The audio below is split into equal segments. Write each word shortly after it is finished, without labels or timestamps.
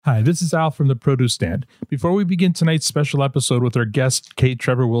Hi, this is Al from the Produce Stand. Before we begin tonight's special episode with our guest,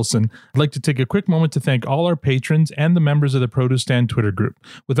 Trevor Wilson, I'd like to take a quick moment to thank all our patrons and the members of the Produce Stand Twitter group.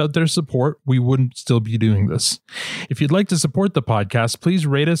 Without their support, we wouldn't still be doing this. If you'd like to support the podcast, please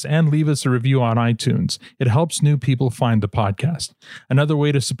rate us and leave us a review on iTunes. It helps new people find the podcast. Another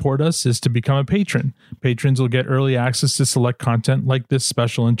way to support us is to become a patron. Patrons will get early access to select content like this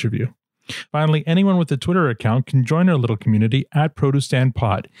special interview. Finally, anyone with a Twitter account can join our little community at Produce Stand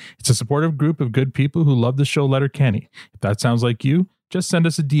Pod. It's a supportive group of good people who love the show Letterkenny. If that sounds like you, just send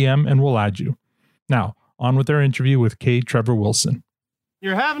us a DM and we'll add you. Now, on with our interview with Trevor Wilson.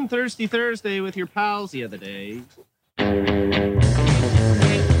 You're having Thirsty Thursday with your pals the other day.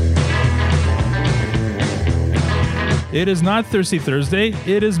 It is not Thirsty Thursday,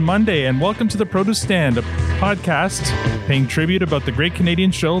 it is Monday, and welcome to the Produce Stand, a podcast paying tribute about the great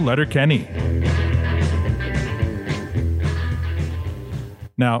Canadian show Letterkenny.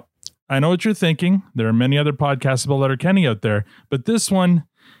 Now, I know what you're thinking. There are many other podcasts about Letterkenny out there, but this one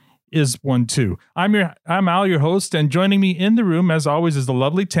is one too. I'm Al, your host, and joining me in the room, as always, is the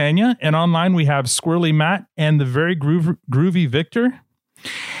lovely Tanya, and online we have Squirrely Matt and the very groovy Victor.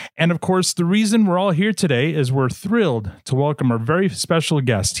 And of course, the reason we're all here today is we're thrilled to welcome our very special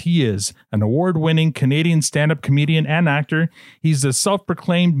guest. He is an award-winning Canadian stand-up comedian and actor. He's the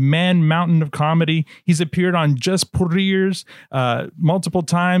self-proclaimed man mountain of comedy. He's appeared on Just pour Rires multiple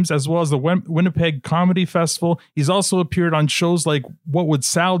times, as well as the Winnipeg Comedy Festival. He's also appeared on shows like What Would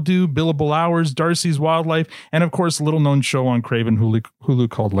Sal Do, Billable Hours, Darcy's Wildlife, and of course, a little-known show on Craven Hulu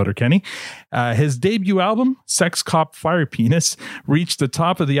called Letterkenny. His debut album, Sex Cop Fire Penis, reached the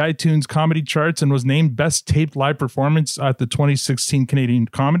top of the iTunes comedy charts and was named Best Taped Live Performance at the 2016 Canadian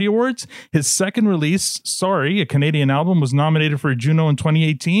Comedy Awards. His second release, Sorry, a Canadian album, was nominated for a Juno in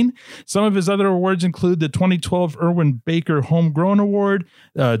 2018. Some of his other awards include the 2012 Irwin Baker Homegrown Award,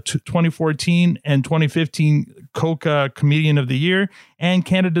 2014 and 2015 Coca Comedian of the Year, and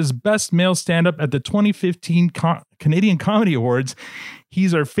Canada's Best Male Stand-Up at the 2015 Canadian Comedy Awards.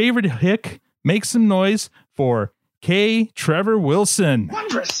 He's our favorite hick. Make some noise for Trevor Wilson.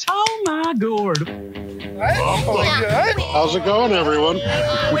 Wondrous. Oh my god. Oh my god. How's it going, everyone? Wait.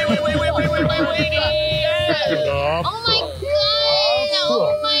 Oh my god.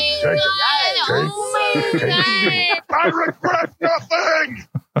 Oh my god. I regret nothing.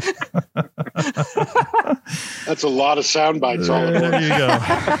 That's a lot of sound bites all at There once. you go.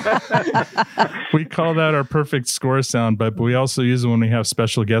 We call that our perfect score sound, but we also use it when we have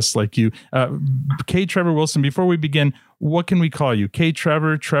special guests like you. Trevor Wilson, before we begin, what can we call you?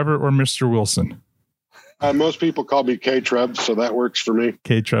 Trevor, or Mr. Wilson? Most people call me Trev, so that works for me.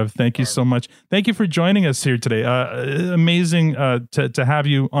 Trev, thank you so much. Thank you for joining us here today. Amazing to have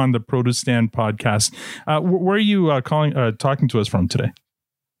you on the Produce Stand podcast. Where are you talking to us from today?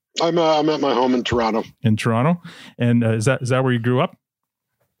 I'm at my home in Toronto. In Toronto, and is that where you grew up?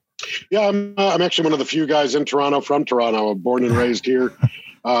 Yeah, I'm actually one of the few guys in Toronto from Toronto. I'm born and raised here.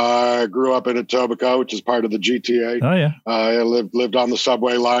 Grew up in Etobicoke, which is part of the GTA. Oh yeah. I lived on the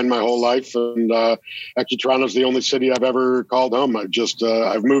subway line my whole life, and actually Toronto's the only city I've ever called home. I've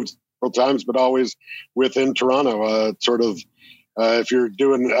moved several times, but always within Toronto. If you're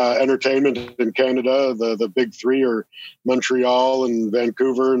doing entertainment in Canada, the big three are Montreal and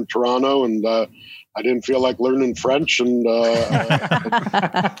Vancouver and Toronto, and I didn't feel like learning French, and I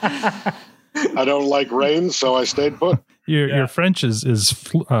don't like rain, so I stayed put. Your French is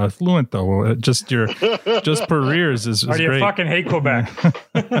fluent though. Just per Rires is Or do you great. fucking hate Quebec?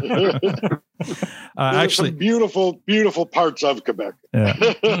 Actually, some beautiful parts of Quebec. Yeah.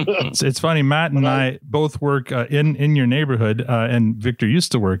 It's funny. Matt and I both work in your neighborhood, and Victor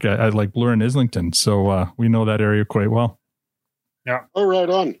used to work at like Bloor and Islington, so we know that area quite well. Yeah. Oh, right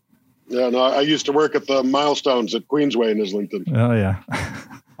on. Yeah, no, I used to work at the Milestones at Queensway in Islington. Oh yeah.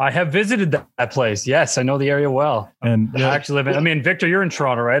 I have visited that place. Yes, I know the area well. And I actually live in. I mean, Victor, you're in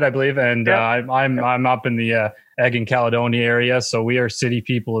Toronto, right? I believe, and I'm up in the Egg and Caledonia area, so we are city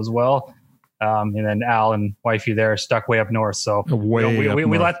people as well. And then Al and wifey there are stuck way up north, so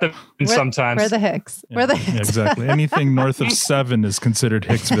we let them in sometimes. We're the Hicks. Yeah, We're the Hicks. Exactly. Anything north of 7 is considered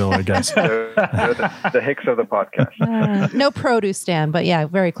Hicksville, I guess. The Hicks of the podcast. No Produce Stand, but yeah,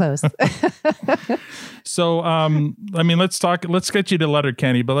 very close. So, I mean, let's get you to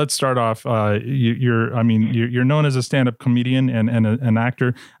Letterkenny, but let's start off. You're known as a stand-up comedian and an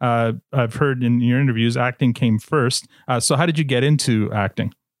actor. I've heard in your interviews, acting came first. So how did you get into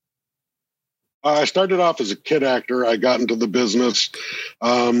acting? I started off as a kid actor. I got into the business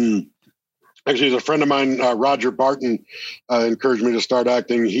Actually, a friend of mine, Roger Barton, encouraged me to start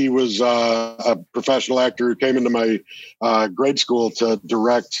acting. He was a professional actor who came into my grade school to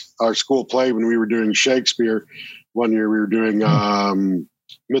direct our school play when we were doing Shakespeare. One year we were doing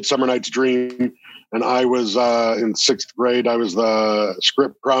Midsummer Night's Dream, and I was in 6th grade. I was the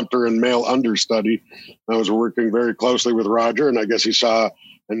script prompter and male understudy. I was working very closely with Roger, and I guess he saw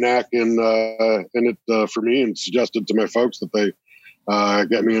a knack in it for me and suggested to my folks that they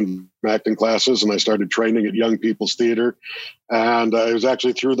get me in acting classes, and I started training at Young People's Theater. And it was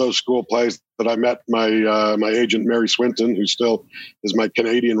actually through those school plays that I met my agent, Mary Swinton, who still is my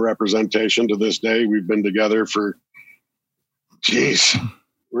Canadian representation to this day. We've been together for,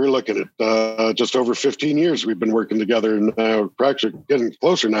 we're looking at just over 15 years we've been working together, and now practically getting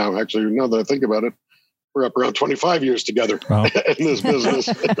closer now. Actually, now that I think about it, we're up around 25 years together in this business.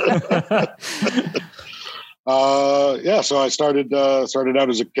 So I started out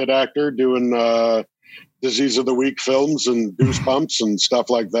as a kid actor doing Disease of the Week films and Goosebumps and stuff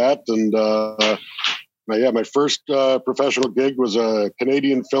like that. And my first professional gig was a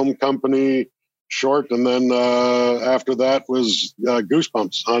Canadian film company short, and then after that was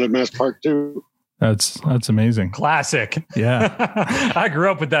Goosebumps, Haunted Mask Part 2. That's amazing. Classic. Yeah. I grew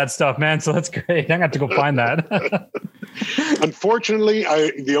up with that stuff, man. So that's great. I got to go find that. Unfortunately,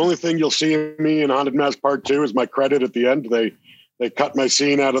 the only thing you'll see of me in Haunted Mask Part 2 is my credit at the end. They cut my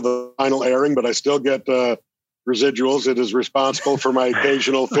scene out of the final airing, but I still get residuals. It is responsible for my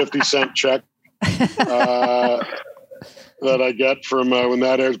occasional 50-cent check that I get from when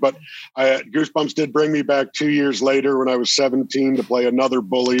that airs. But Goosebumps did bring me back 2 years later when I was 17 to play another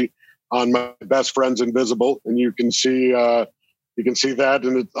bully on My Best Friend's Invisible, and you can see that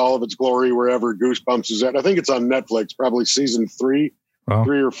in all of its glory wherever Goosebumps is at. I think it's on Netflix, probably season 3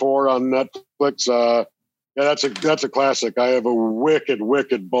 or 4 on Netflix. That's a classic. I have a wicked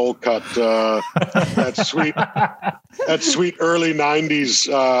bowl cut. That sweet early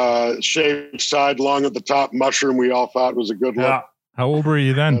 90s shaved side, long at the top, mushroom. We all thought was a good look. Yeah. How old were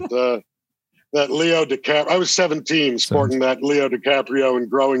you then? That Leo DiCaprio. I was 17, sporting that Leo DiCaprio and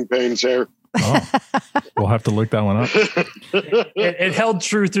Growing Pains hair. Oh, we'll have to look that one up. It held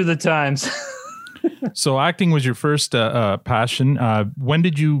true through the times. So acting was your first passion. When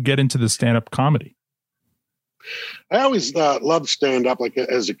did you get into the stand-up comedy? I always loved stand-up, like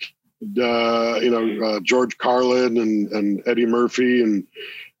as a kid. George Carlin and Eddie Murphy and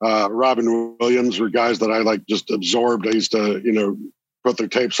Robin Williams were guys that I just absorbed. I used to, put their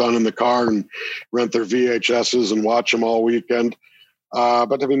tapes on in the car and rent their VHSs and watch them all weekend.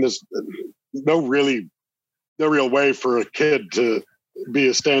 But I mean, there's no real way for a kid to be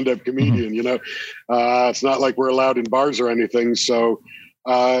a stand-up comedian. It's not like we're allowed in bars or anything. So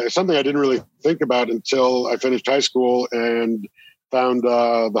it's something I didn't really think about until I finished high school and found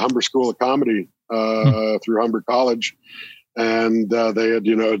the Humber School of Comedy through Humber College. And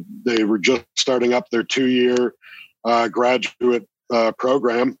they were just starting up their 2-year graduate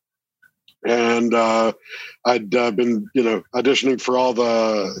program. And I'd been, auditioning for all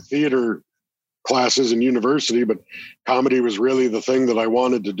the theater classes in university, but comedy was really the thing that I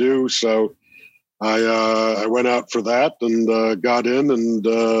wanted to do. So I went out for that and got in. And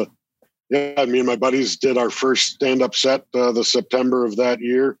me and my buddies did our first stand-up set the September of that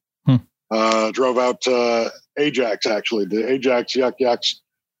year. Drove out to Ajax, actually, the Ajax Yuck Yucks,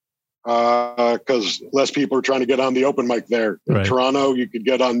 because less people are trying to get on the open mic there. In Toronto, you could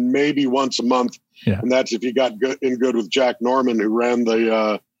get on maybe once a month, and that's if you got good with Jack Norman, who ran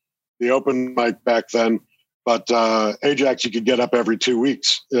the open mic back then. But Ajax, you could get up every 2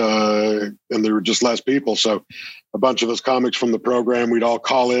 weeks, and there were just less people. So a bunch of us comics from the program, we'd all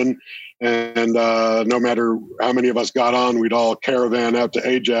call in, and no matter how many of us got on, we'd all caravan out to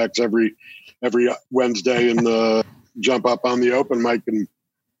Ajax every Wednesday and jump up on the open mic, and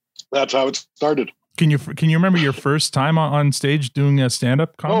that's how it started. Can you remember your first time on stage doing a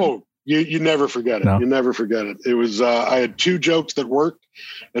stand-up comedy? Oh, you never forget it. No. You never forget it. It was I had 2 jokes that worked,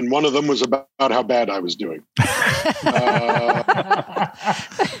 and one of them was about how bad I was doing. And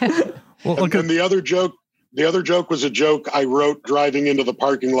the other joke was a joke I wrote driving into the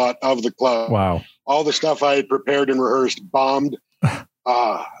parking lot of the club. Wow. All the stuff I had prepared and rehearsed bombed.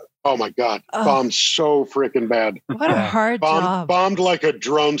 Oh my God. Bombed so freaking bad. What a hard job. Bombed like a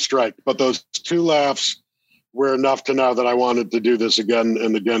drone strike. But those 2 laughs were enough to know that I wanted to do this again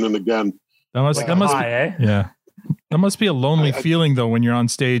and again and again. That must be a lonely feeling though, when you're on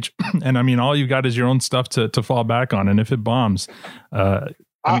stage and I mean, all you got is your own stuff to fall back on. And if it bombs,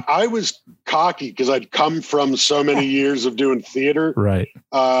 I was cocky because I'd come from so many years of doing theater. Right.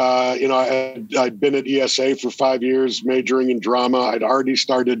 I'd been at ESA for 5 years, majoring in drama. I'd already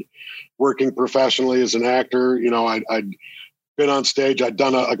started working professionally as an actor. I'd been on stage. I'd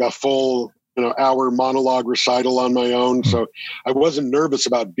done a full, hour monologue recital on my own. So I wasn't nervous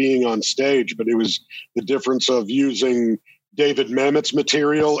about being on stage, but it was the difference of using David Mamet's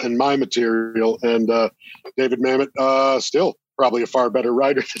material and my material. And David Mamet still probably a far better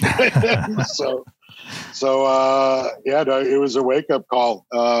writer than I am. It was a wake-up call.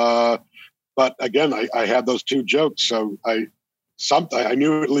 But again, I had those 2 jokes, so I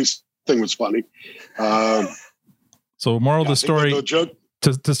knew at least something was funny. So moral of the story,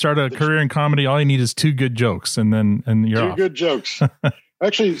 to start a career in comedy, all you need is 2 good jokes, and you're 2 good jokes.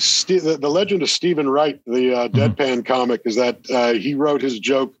 Actually, the legend of Stephen Wright, the deadpan comic, is that he wrote his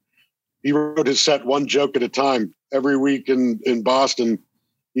joke. He wrote his set 1 joke at a time. Every week in Boston,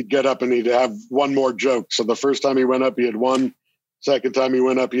 he'd get up and he'd have 1 more joke. So the first time he went up, he had 1. Second time he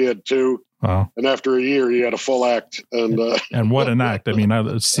went up, he had 2. Wow. And after a year, he had a full act. And what an act. I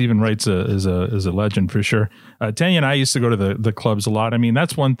mean, Stephen Wright's is a legend for sure. Tanya and I used to go to the clubs a lot. I mean,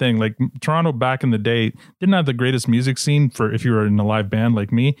 that's one thing. Like Toronto back in the day didn't have the greatest music scene for if you were in a live band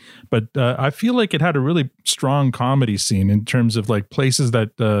like me. But I feel like it had a really strong comedy scene in terms of like places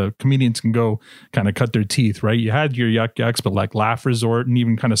that comedians can go kind of cut their teeth, right? You had your Yuck Yucks, but like Laugh Resort and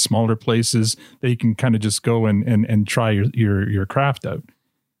even kind of smaller places that you can kind of just go and try your craft out.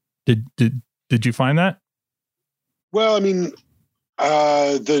 Did you find that? Well, I mean,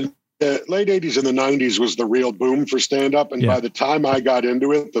 the late 80s and the 90s was the real boom for stand-up. And by the time I got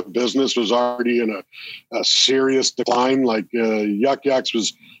into it, the business was already in a serious decline. Like Yuck Yucks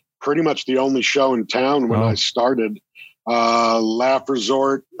was pretty much the only show in town when I started. Laugh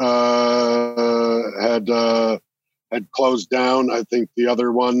Resort had closed down. I think the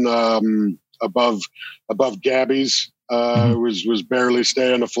other one above Gabby's was barely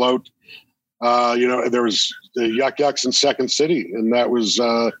staying afloat. There was the Yuck Yucks in Second City, and that was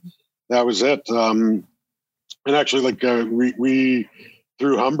it. And actually, like we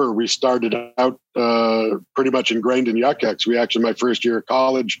through Humber, we started out pretty much ingrained in Yuck Yucks. We actually, my first year of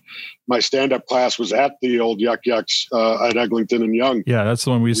college, my stand-up class was at the old Yuck Yucks at Eglinton and Young. Yeah, that's the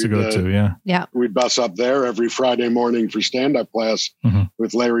one we used to go to. Yeah. We'd bus up there every Friday morning for stand-up class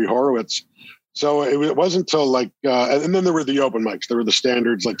with Larry Horowitz. So it wasn't until like, and then there were the open mics. There were the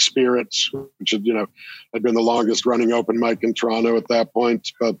standards like Spirits, which had been the longest running open mic in Toronto at that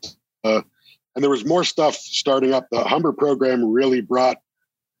point. But and there was more stuff starting up. The Humber program really brought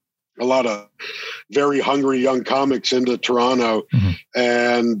a lot of very hungry young comics into Toronto,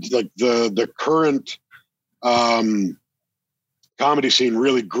 and like the current comedy scene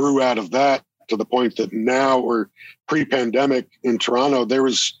really grew out of that to the point that now, or pre-pandemic in Toronto, there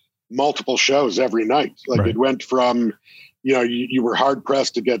was multiple shows every night. Like it went from, you were hard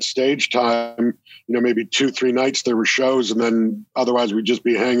pressed to get stage time, maybe 2-3 nights there were shows, and then otherwise we'd just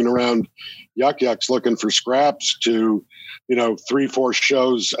be hanging around Yuck Yucks looking for scraps to, 3-4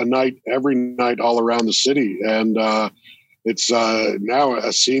 shows a night, every night all around the city. And it's now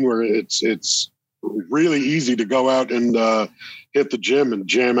a scene where it's really easy to go out and hit the gym and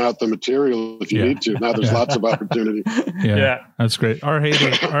jam out the material if you need to. Now there's lots of opportunity. Yeah, that's great. Our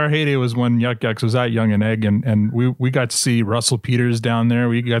heyday was when Yuck Yucks was at Young and Egg, and we got to see Russell Peters down there.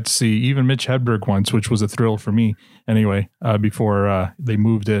 We got to see even Mitch Hedberg once, which was a thrill for me anyway, before they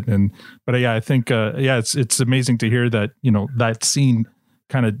moved it. But I think it's amazing to hear that, that scene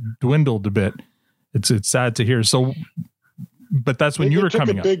kind of dwindled a bit. It's sad to hear. So, but that's when you were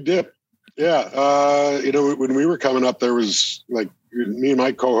coming up. Big dip. Yeah. When we were coming up, there was like me and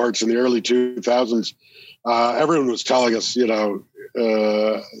my cohorts in the early 2000s. Everyone was telling us,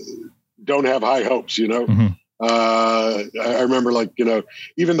 don't have high hopes, I remember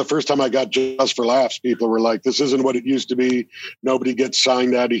even the first time I got Just for Laughs, people were like, this isn't what it used to be. Nobody gets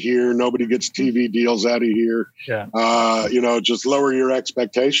signed out of here. Nobody gets TV deals out of here. Yeah. Just lower your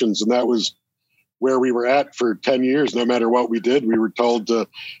expectations. And that was where we were at for 10 years. No matter what we did, we were told to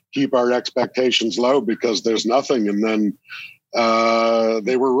keep our expectations low because there's nothing. And then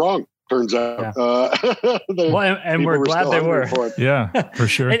they were wrong, turns out. Yeah. And we're glad they were. Yeah, for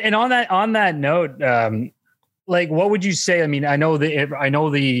sure. And on that note, what would you say? I mean, I know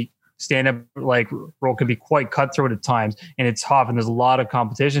the stand-up role can be quite cutthroat at times, and it's tough, and there's a lot of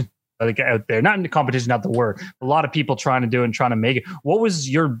competition out there. Not in the competition, not the word. A lot of people trying to do it and trying to make it. What was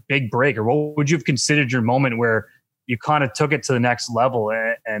your big break, or what would you have considered your moment where you kind of took it to the next level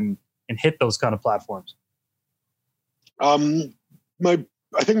and hit those kind of platforms? I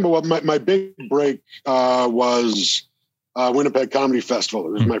think my big break was Winnipeg Comedy Festival.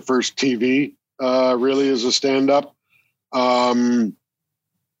 It was my first TV, really, as a stand-up. It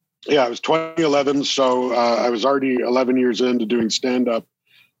was 2011, so I was already 11 years into doing stand-up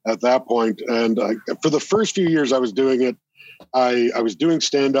at that point. And for the first few years I was doing it, I was doing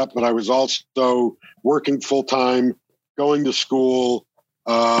stand-up, but I was also working full-time, going to school,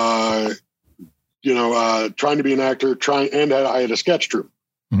 trying to be an actor, and I had a sketch troupe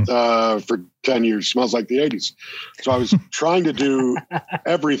for 10 years. Smells like the 80s. So I was trying to do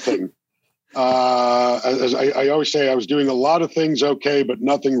everything. As I always say, I was doing a lot of things okay, but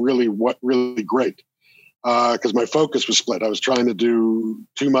nothing really great, because my focus was split. I was trying to do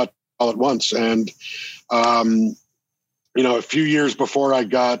too much all at once. And, a few years before I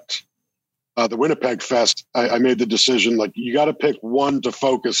got the Winnipeg Fest, I made the decision, like, you got to pick one to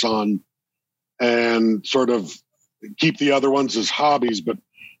focus on and sort of keep the other ones as hobbies, but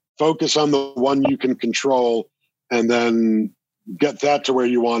focus on the one you can control and then get that to where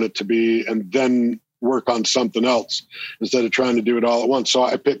you want it to be, and then work on something else instead of trying to do it all at once. So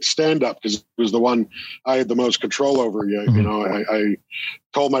I picked stand-up because it was the one I had the most control over. I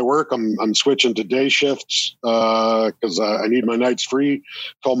told my work I'm switching to day shifts because I need my nights free.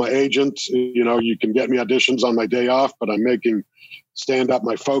 Told my agent, you can get me auditions on my day off, but I'm making stand-up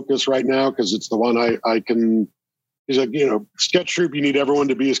my focus right now because it's the one I can. He's like, sketch troupe, you need everyone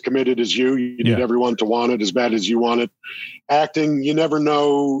to be as committed as you. You need everyone to want it as bad as you want it. Acting, you never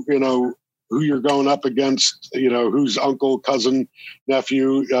know, who you're going up against, whose uncle, cousin,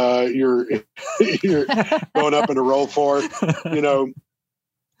 nephew you're going up in a role for.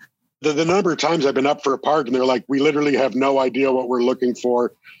 The number of times I've been up for a part and they're like, we literally have no idea what we're looking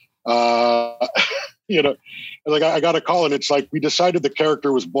for. Like I got a call and it's like, we decided the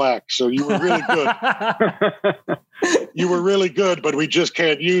character was black. So you were really good. You were really good, but we just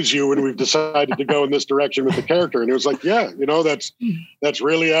can't use you when we've decided to go in this direction with the character. And it was like, that's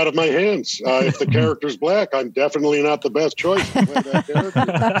really out of my hands. If the character's black, I'm definitely not the best choice to play that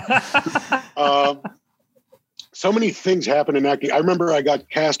character. So many things happen in acting. I remember I got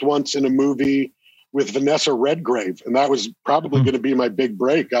cast once in a movie with Vanessa Redgrave, and that was probably going to be my big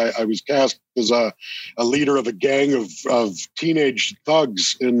break. I was cast as a leader of a gang of teenage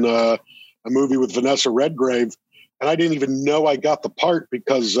thugs in a movie with Vanessa Redgrave, and I didn't even know I got the part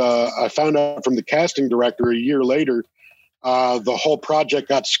because I found out from the casting director a year later the whole project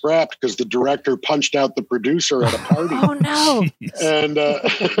got scrapped because the director punched out the producer at a party. Oh, no. And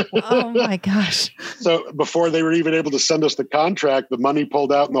oh, my gosh. So before they were even able to send us the contract, the money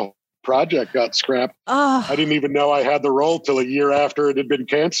pulled out and the project got scrapped. I didn't even know I had the role till a year after it had been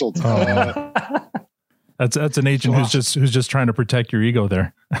canceled. That's an agent who's just trying to protect your ego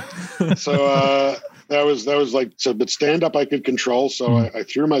there. So that was like, so, but stand up I could control. So I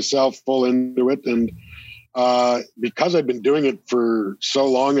threw myself full into it. And because I'd been doing it for so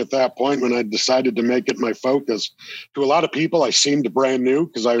long at that point, when I decided to make it my focus, to a lot of people, I seemed brand new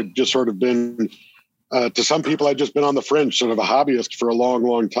because I had just sort of been, to some people, I'd just been on the fringe, sort of a hobbyist for a long,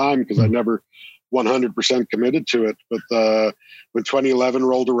 long time because I never 100% committed to it. But when 2011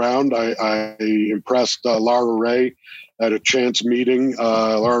 rolled around, I impressed Laura Ray at a chance meeting.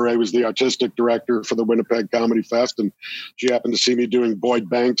 Laura Ray was the artistic director for the Winnipeg Comedy Fest, and she happened to see me doing Boyd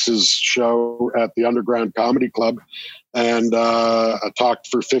Banks's show at the Underground Comedy Club. And I talked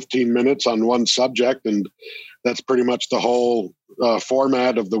for 15 minutes on one subject, and that's pretty much the whole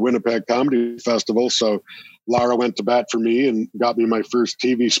format of the Winnipeg Comedy Festival. So Laura went to bat for me and got me my first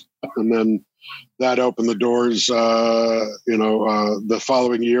TV spot. And then that opened the doors. The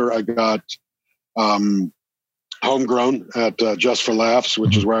following year, I got Homegrown at Just for Laughs,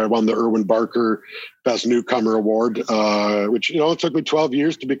 which is where I won the Irwin Barker Best Newcomer Award, which, it took me 12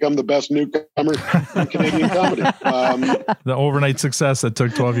 years to become the best newcomer in Canadian comedy. The overnight success that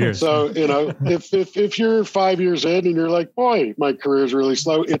took 12 years. So, if you're 5 years in and you're like, boy, my career is really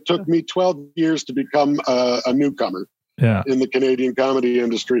slow, it took me 12 years to become a newcomer in the Canadian comedy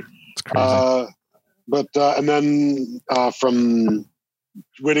industry. It's crazy. And then from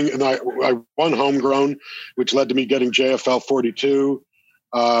winning, and I won Homegrown, which led to me getting JFL 42,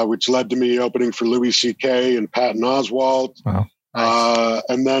 which led to me opening for Louis C.K. and Patton Oswalt. Wow.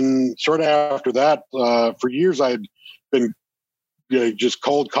 And then sort of after that, for years I had been just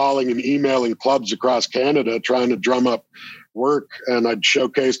cold calling and emailing clubs across Canada trying to drum up work, and I'd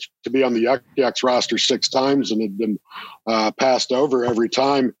showcased to be on the Yuck Yucks roster 6 times and had been passed over every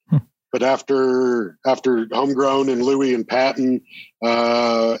time. But after Homegrown and Louis and Patton,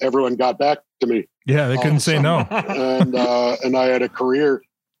 everyone got back to me. Yeah, they couldn't say no. And I had a career.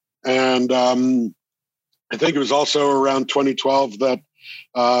 And I think it was also around 2012 that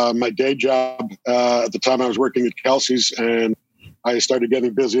my day job. At the time I was working at Kelsey's, and I started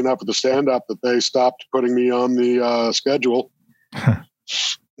getting busy enough with the stand-up that they stopped putting me on the schedule.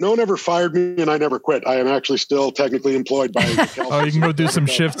 No one ever fired me, and I never quit. I am actually still technically employed by Kelsey's. Oh, you can go do some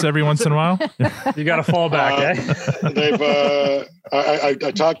shifts every once in a while? You got to fall back, eh?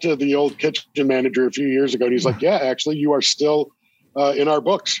 I talked to the old kitchen manager a few years ago, and he's like, yeah, actually, you are still in our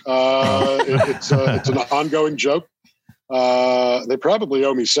books. It's an ongoing joke. They probably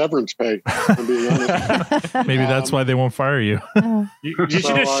owe me severance pay, if I'm being honest. Maybe that's why they won't fire you. You should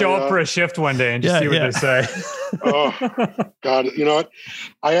just show up for a shift one day and just see what they say. Oh, God. You know what?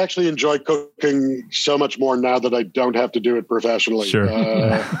 I actually enjoy cooking so much more now that I don't have to do it professionally. Sure.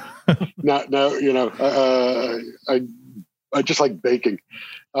 Now, you know, I just like baking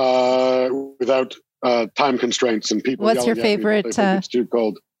without time constraints and people. What's your favorite? It's too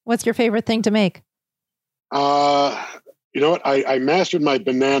cold. What's your favorite thing to make? You know what? I mastered my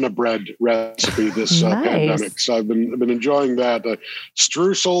banana bread recipe this pandemic, so I've been enjoying that.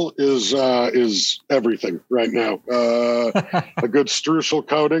 Streusel is everything right now. A good streusel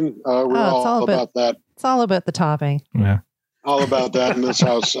coating. We're all about that. It's all about the topping. Yeah, all about that in this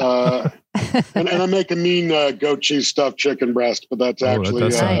house. And I make a mean goat cheese stuffed chicken breast, but that's actually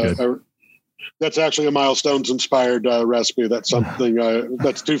that's actually a Milestones inspired recipe. That's something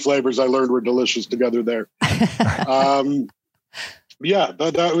that's two flavors I learned were delicious together there. Yeah,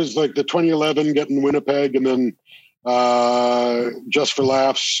 that was like the 2011 getting Winnipeg, and then Just for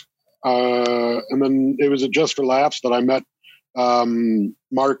Laughs. And then it was at Just for Laughs that I met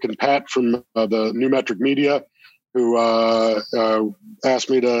Mark and Pat from the New Metric Media, who asked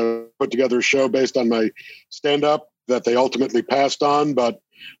me to put together a show based on my stand-up that they ultimately passed on. But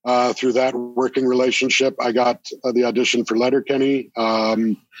through that working relationship, I got the audition for Letterkenny.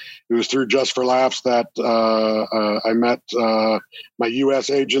 It was through Just for Laughs that I met my U.S.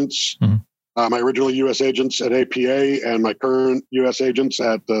 agents, my original U.S. agents at APA and my current U.S. agents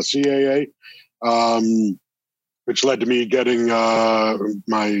at the CAA, which led to me getting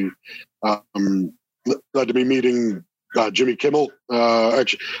led to me meeting Jimmy Kimmel.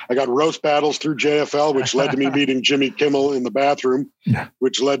 Actually, I got roast battles through JFL, which led to me meeting Jimmy Kimmel in the bathroom,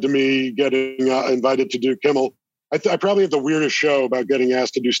 which led to me getting invited to do Kimmel. I probably have the weirdest show about getting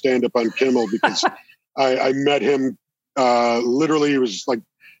asked to do stand-up on Kimmel because I met him literally, it was like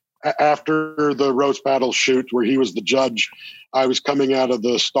after the roast battle shoot where he was the judge. I was coming out of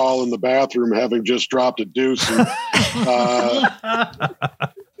the stall in the bathroom having just dropped a deuce. And,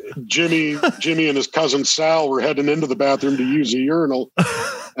 Jimmy and his cousin Sal were heading into the bathroom to use a urinal.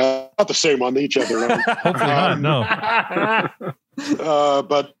 Not the same one, each other. Hopefully not, no.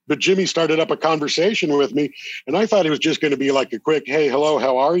 But Jimmy started up a conversation with me, and I thought it was just going to be like a quick, hey, hello,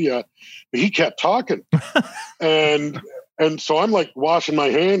 how are you? But he kept talking. And so I'm like washing my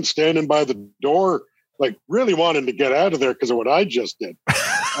hands, standing by the door, like really wanting to get out of there because of what I just did.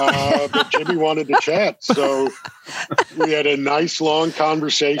 But Jimmy wanted to chat. So we had a nice long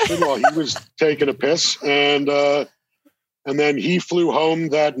conversation while he was taking a piss. And then he flew home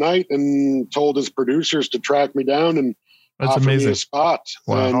that night and told his producers to track me down and offer me a spot.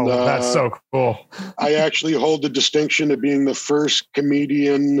 Wow, and, that's so cool. I actually hold the distinction of being the first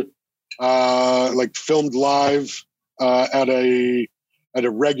comedian like filmed live at a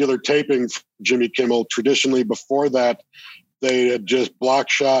regular taping for Jimmy Kimmel. Traditionally before that, they had just block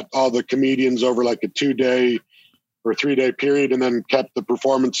shot all the comedians over like a 2-day or 3-day period and then kept the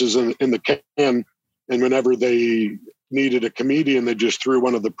performances in the can. And whenever they needed a comedian, they just threw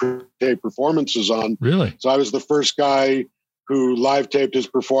one of the pre-tape performances on. Really? So I was the first guy who live taped his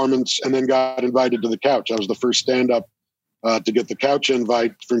performance and then got invited to the couch. I was the first stand-up to get the couch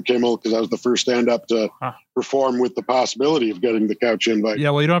invite from Kimmel because I was the first stand-up to perform with the possibility of getting the couch invite.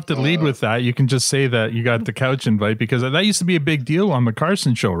 Yeah, well, you don't have to lead with that. You can just say that you got the couch invite because that used to be a big deal on the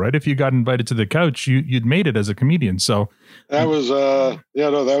Carson show, right? If you got invited to the couch, you'd made it as a comedian. So that was that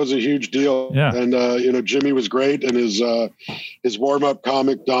was a huge deal. Yeah, and Jimmy was great, and his warm-up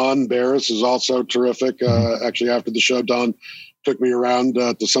comic Don Barris is also terrific. Actually, after the show, Don took me around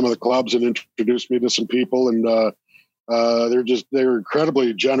to some of the clubs and introduced me to some people, and they were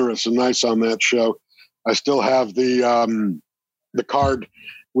incredibly generous and nice on that show. I still have the card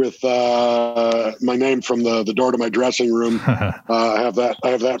with my name from the door to my dressing room. I have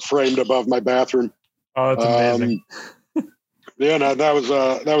that framed above my bathroom. Oh, that's amazing.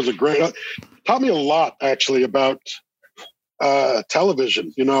 That was a great. Taught me a lot actually about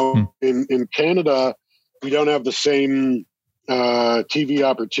television. In Canada, we don't have the same TV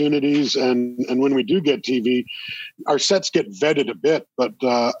opportunities, and when we do get TV, our sets get vetted a bit, but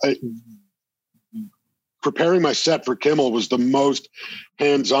preparing my set for Kimmel was the most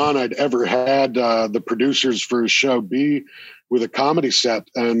hands-on I'd ever had the producers for a show be with a comedy set.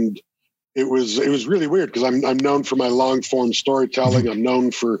 And it was really weird because I'm known for my long form storytelling. I'm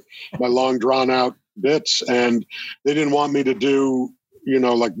known for my long drawn out bits, and they didn't want me to do,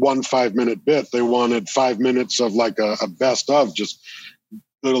 like 1 5-minute bit. They wanted 5 minutes of like a best of just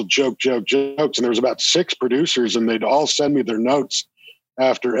little jokes. And there was about 6 producers, and they'd all send me their notes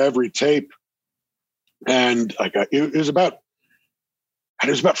after every tape. And it was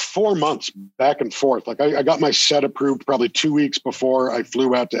about 4 months back and forth. Like I got my set approved probably 2 weeks before I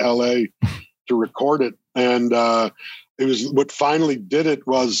flew out to LA to record it. And it was what finally did it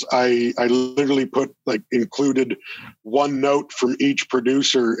was I literally included one note from each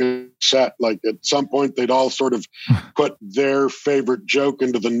producer in the set. Like at some point they'd all sort of put their favorite joke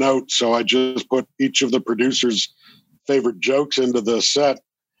into the note. So I just put each of the producers' favorite jokes into the set.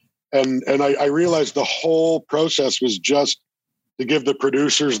 And I realized the whole process was just to give the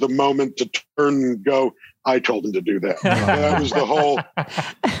producers the moment to turn and go, I told him to do that. That was the whole.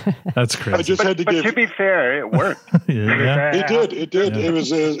 That's crazy. I just had to give. To be fair, it worked. Yeah. It did. Yeah. It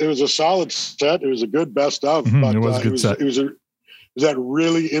was a solid set. It was a good best of. But it was a good set. It was that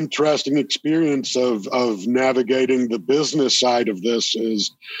really interesting experience of navigating the business side of this.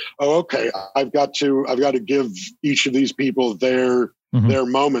 Is okay. I've got to give each of these people their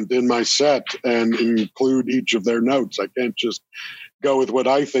moment in my set and include each of their notes. I can't just go with what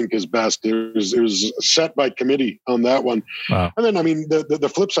I think is best. It was set by committee on that one. Wow. And then, I mean,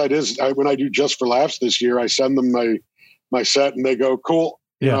 the flip side is when I do Just for Laughs this year, I send them my set and they go, cool.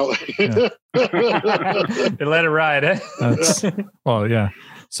 Yeah. They let it ride, eh? Well, yeah.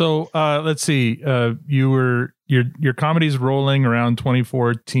 So let's see. Your comedy's rolling around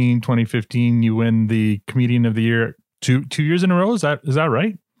 2014, 2015. You win the Comedian of the Year 2 years in a row. Is that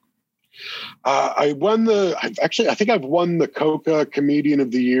right? I won I think I've won the Coca Comedian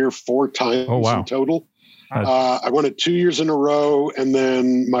of the Year 4 times in total. I won it 2 years in a row, and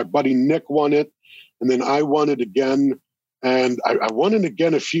then my buddy Nick won it, and then I won it again, and I won it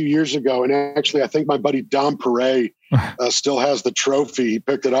again a few years ago. And actually, I think my buddy Dom Perret still has the trophy. He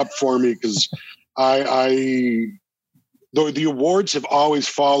picked it up for me because the awards have always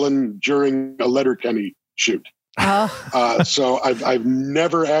fallen during a Letterkenny shoot. So I've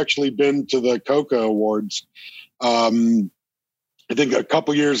never actually been to the Coca Awards. I think a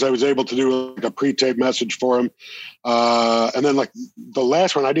couple years I was able to do a pre-tape message for him. And then the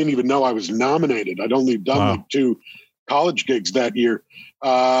last one, I didn't even know I was nominated. I'd only done 2 college gigs that year.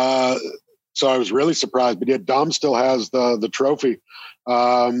 So I was really surprised, but yet Dom still has the trophy.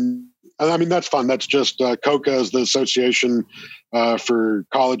 And I mean, that's fun. That's just Coca is the association for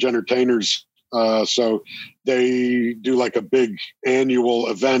college entertainers. So they do a big annual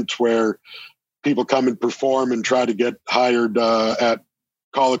event where people come and perform and try to get hired at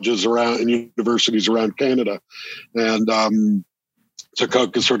colleges around and universities around Canada. And so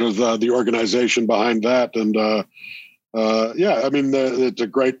Coke is sort of the organization behind that. And I mean, it's a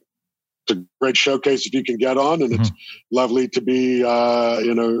great showcase if you can get on, and it's lovely to be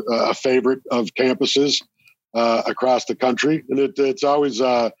a favorite of campuses across the country, and it's always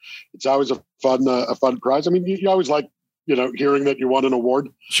a fun prize. I mean, you always like hearing that you won an award.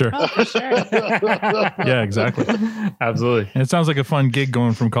 Sure. Oh, for sure. Yeah, exactly. Absolutely. And it sounds like a fun gig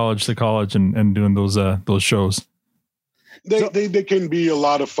going from college to college and doing those shows. They can be a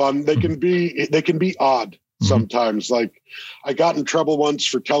lot of fun. They can be odd sometimes. Like I got in trouble once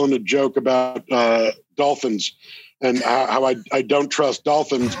for telling a joke about dolphins and how I don't trust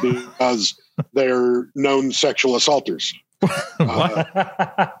dolphins because they're known sexual assaulters.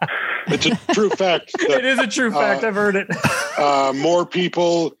 It's a true fact. It is a true fact. I've heard it.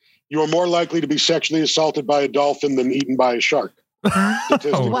 You are more likely to be sexually assaulted by a dolphin than eaten by a shark.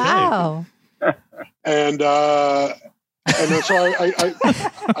 Wow. And so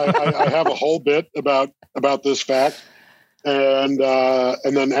I have a whole bit about this fact. And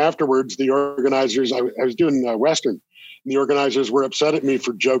then afterwards, the organizers, I was doing Western, and the organizers were upset at me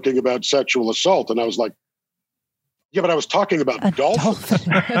for joking about sexual assault. And I was like, yeah, but I was talking about dolphins.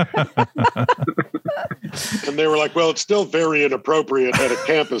 And they were like, well, it's still very inappropriate at a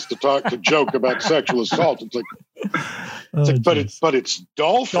campus to joke about sexual assault. It's like, but it's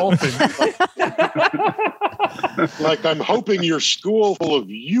dolphins. Like, I'm hoping your school full of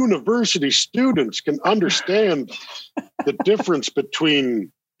university students can understand the difference between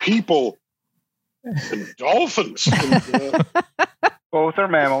people and dolphins. And, both are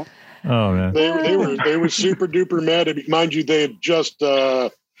mammals. Oh man, they were super duper mad at me. Mind you, they had just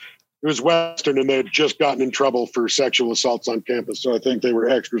it was Western, and they had just gotten in trouble for sexual assaults on campus. So I think they were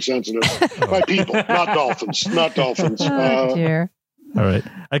extra sensitive by people, not dolphins, not dolphins. Oh, dear. All right.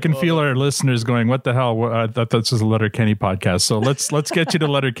 I can feel our listeners going, what the hell? I thought this was a Letterkenny podcast. So let's get you to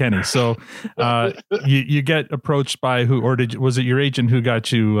Letterkenny. So you get approached by who, or was it your agent who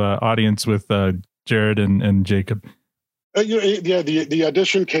got you audience with Jared and Jacob? The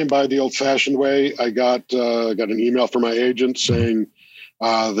audition came by the old-fashioned way. I got an email from my agent saying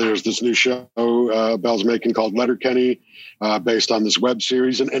there's this new show Bell's making called Letterkenny, based on this web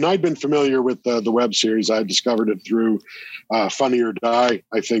series, and I'd been familiar with the web series. I discovered it through Funny or Die.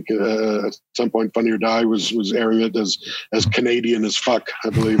 I think at some point Funny or Die was airing it as Canadian as fuck,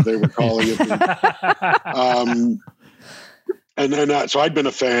 I believe they were calling it. So I'd been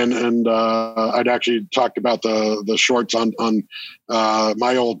a fan, and I'd actually talked about the shorts on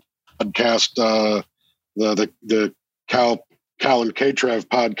my old podcast, the Cal and K-Trev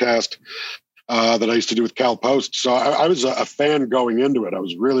podcast that I used to do with Cal Post. So I was a fan going into it. I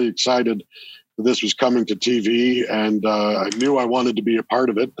was really excited that this was coming to TV, and I knew I wanted to be a part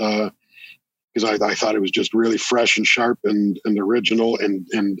of it because I thought it was just really fresh and sharp and original and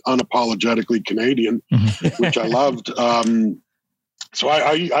unapologetically Canadian, which I loved. So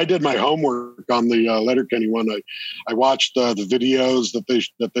I did my homework on the Letterkenny one. I watched the videos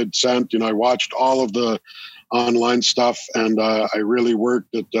that they'd sent. I watched all of the online stuff, and I really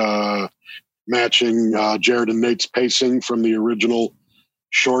worked at matching Jared and Nate's pacing from the original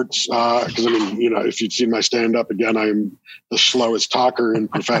shorts. Because if you'd seen my stand up, again, I'm the slowest talker in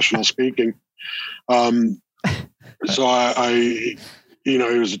professional speaking. So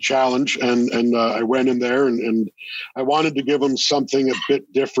it was a challenge, and I went in there and I wanted to give them something a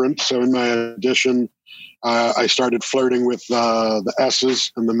bit different. So in my audition, I started flirting with the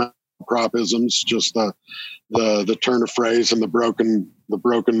S's and the malapropisms, just the turn of phrase and the broken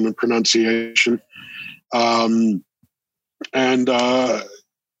pronunciation.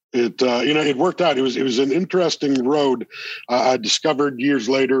 It worked out. It was an interesting road. I discovered years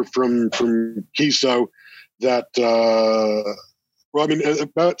later from Kiso that,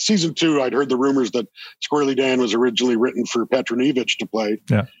 about season 2, I'd heard the rumors that Squirrely Dan was originally written for Petronevich to play.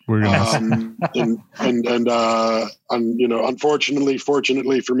 Yeah, we're unfortunately,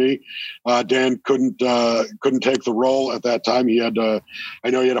 fortunately for me, Dan couldn't take the role at that time. He had, I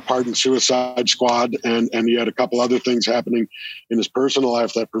know he had a part in Suicide Squad, and he had a couple other things happening in his personal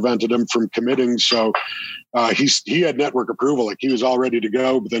life that prevented him from committing. So he had network approval, like he was all ready to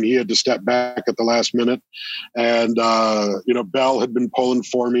go, but then he had to step back at the last minute. And Bell had been pulling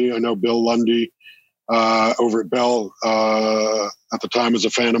for me. I know Bill Lundy over at Bell at the time was a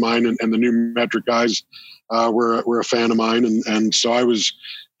fan of mine, and the new metric guys were a fan of mine, and so I was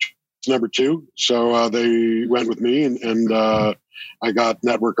number 2. So they went with me, and I got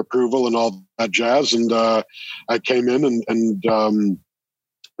network approval and all that jazz, and I came in, and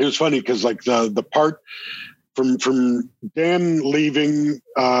it was funny because like the part from Dan leaving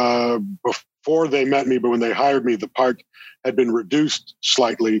before they met me, but when they hired me, the part had been reduced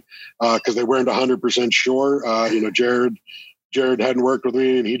slightly because they weren't 100% sure. Jared hadn't worked with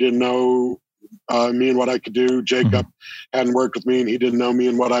me, and he didn't know me and what I could do. Jacob hadn't worked with me, and he didn't know me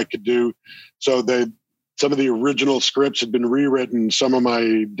and what I could do. So some of the original scripts had been rewritten. Some of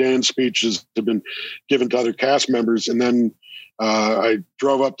my Dan speeches had been given to other cast members, and then I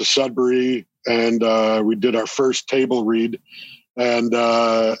drove up to Sudbury, and we did our first table read. And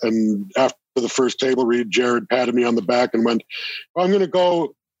after the first table read, Jared patted me on the back and went, "I'm going to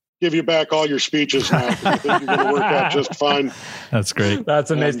go give you back all your speeches now. I think you're going to work out just fine." That's great.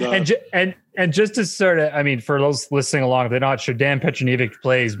 That's amazing. And just to sort of, for those listening along, if they're not sure, Dan Petronevich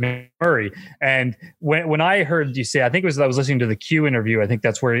plays Murray. And when I heard you say, I think I was listening to the Q interview. I think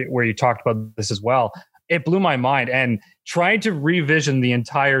that's where you talked about this as well. It blew my mind. And trying to revision the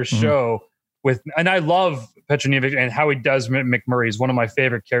entire show and I love Petronevich and how he does McMurray is one of my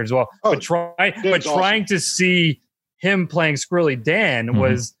favorite characters as well. But trying to see him playing Squirrely Dan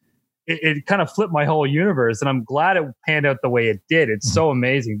was, it kind of flipped my whole universe, and I'm glad it panned out the way it did. It's so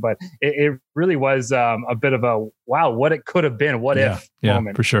amazing, but it really was a bit of a wow, what it could have been, what if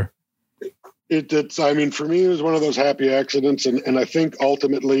moment. For sure. It's for me, it was one of those happy accidents, and I think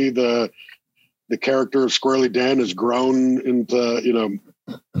ultimately the character of Squirrely Dan has grown into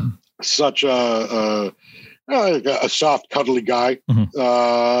such a soft, cuddly guy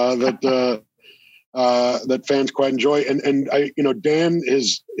that fans quite enjoy. And I, Dan,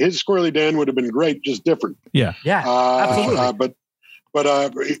 his Squirrely Dan would have been great, just different. Yeah. Absolutely. But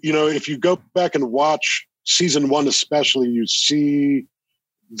if you go back and watch season 1, especially, you see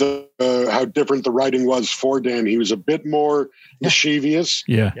how different the writing was for Dan. He was a bit more mischievous.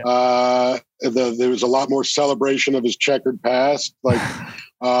 Yeah. There was a lot more celebration of his checkered past. Like,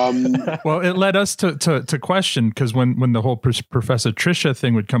 well, it led us to question, because when the whole Professor Tricia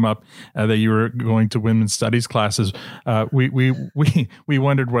thing would come up, that you were going to women's studies classes, we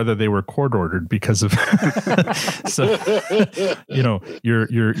wondered whether they were court ordered because of so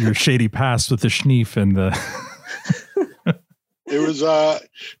your shady past with the schneef and the. It was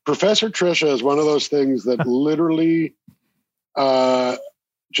Professor Tricia is one of those things that literally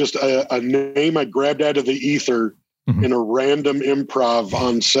just a name I grabbed out of the ether in a random improv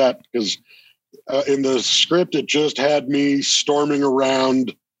on set, because in the script it just had me storming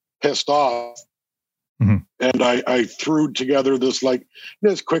around pissed off. And I threw together this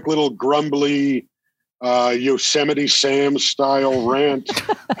quick little grumbly Yosemite Sam style rant,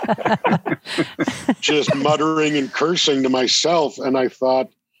 just muttering and cursing to myself. And I thought,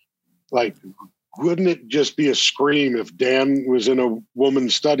 like, wouldn't it just be a scream if Dan was in a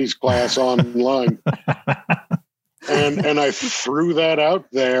women's studies class online? and I threw that out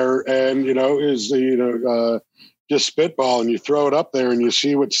there, and just spitball, and you throw it up there and you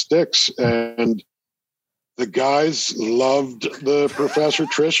see what sticks. And the guys loved the Professor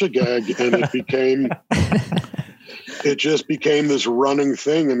Tricia gag, and it just became this running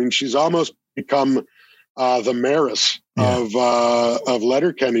thing. I mean, she's almost become the Maris of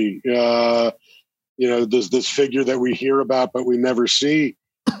Letterkenny. There's this figure that we hear about but we never see,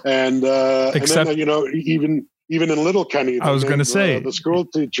 and except, and then, even in Letterkenny, I was going to say the school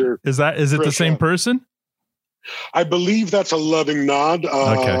teacher is it Tricia, the same person? I believe that's a loving nod.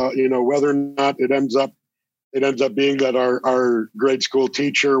 Okay. Whether or not it ends up being that our grade school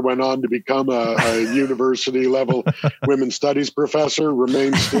teacher went on to become a university level women's studies professor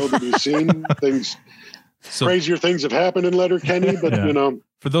remains still to be seen. Crazier things have happened in Letterkenny, but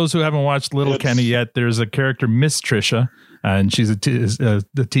For those who haven't watched Letterkenny yet, there's a character, Miss Tricia, and she's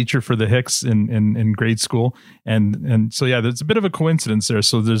the teacher for the Hicks in grade school, and so there's a bit of a coincidence there.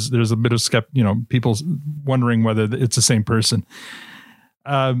 So there's a bit of people wondering whether it's the same person.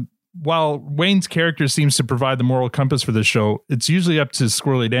 While Wayne's character seems to provide the moral compass for the show, it's usually up to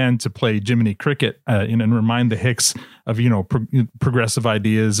Squirrely Dan to play Jiminy Cricket and remind the Hicks of progressive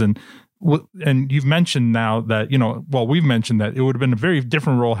ideas. And you've mentioned now that we've mentioned that it would have been a very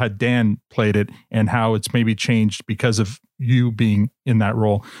different role had Dan played it, and how it's maybe changed because of you being in that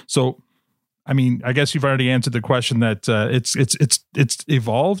role. So, I mean, I guess you've already answered the question that it's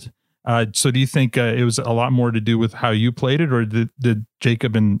evolved. So do you think it was a lot more to do with how you played it, or did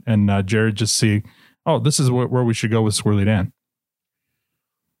Jacob and Jared just see, oh, this is where we should go with Squirrely Dan?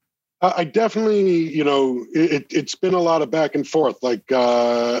 I definitely, it's been a lot of back and forth. Like,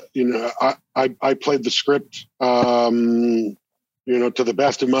 I played the script, to the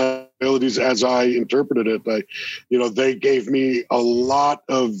best of my abilities as I interpreted it. They gave me a lot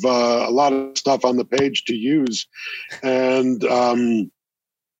of stuff on the page to use, and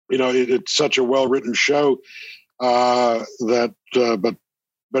it's such a well-written show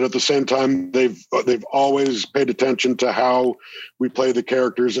but at the same time, they've always paid attention to how we play the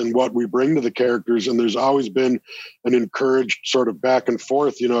characters and what we bring to the characters. And there's always been an encouraged sort of back and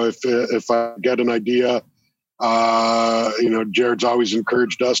forth. If I get an idea, Jared's always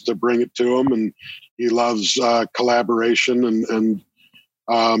encouraged us to bring it to him, and he loves collaboration. And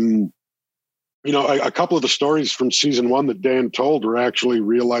a couple of the stories from season 1 that Dan told were actually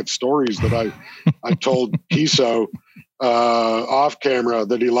real life stories that I told Kiso off camera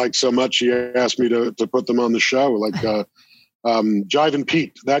that he liked so much he asked me to put them on the show. Like Jivin'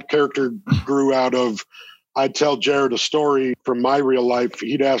 Pete, that character grew out of, I'd tell Jared a story from my real life.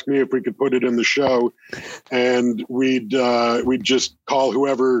 He'd ask me if we could put it in the show, and we'd just call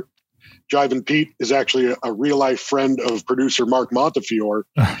whoever. Jivin' Pete is actually a real life friend of producer Mark Montefiore,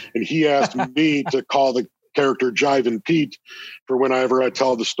 and he asked me to call the character Jivin' Pete for whenever I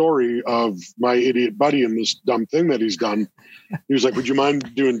tell the story of my idiot buddy and this dumb thing that he's done. He was like, would you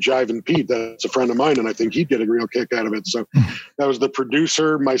mind doing Jivin' Pete? That's a friend of mine, and I think he'd get a real kick out of it. So that was the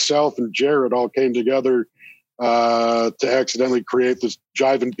producer, myself, and Jared all came together to accidentally create this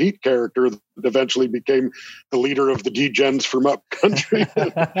Jivin' Pete character that eventually became the leader of the D-Gens from up country.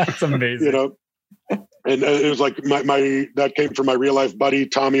 That's amazing. And it was like my that came from my real life buddy,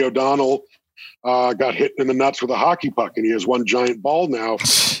 Tommy O'Donnell. Got hit in the nuts with a hockey puck, and he has one giant ball now.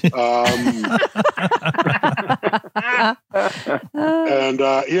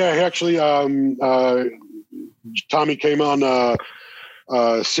 He actually, Tommy came on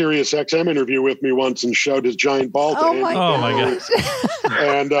Sirius XM interview with me once and showed his giant ball to Andy. Oh my gosh.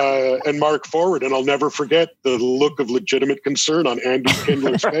 and Mark Forward, and I'll never forget the look of legitimate concern on Andy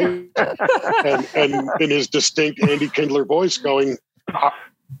Kindler's face, and in his distinct Andy Kindler voice, going,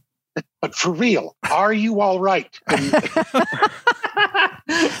 "But for real, are you all right?"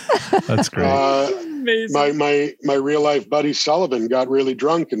 That's great. Amazing. My real life buddy Sullivan got really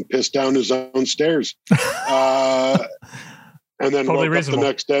drunk and pissed down his own stairs. And then Totally woke reasonable. up the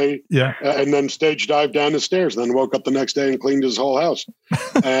next day, and then stage dived down the stairs. And then woke up the next day and cleaned his whole house.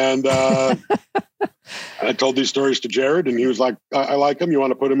 And I told these stories to Jared, and he was like, "I like him. You want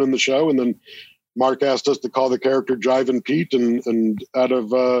to put him in the show?" And then Mark asked us to call the character Jivin' Pete, and out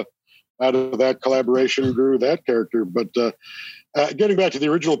of that collaboration grew that character. But getting back to the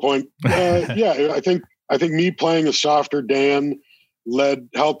original point, I think me playing a softer Dan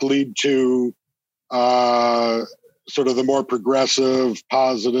helped lead to sort of the more progressive,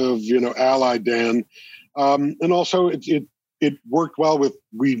 positive, ally Dan. And also it worked well with,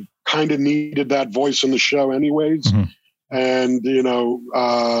 we kind of needed that voice in the show anyways. Mm-hmm. And,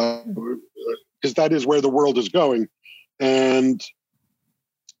 because that is where the world is going. And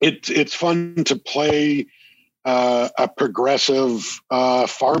it's fun to play a progressive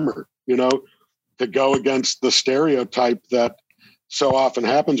farmer, to go against the stereotype that so often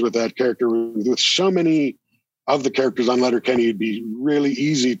happens with that character. With so many of the characters on Letterkenny, it'd be really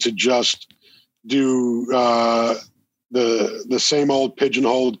easy to just do the same old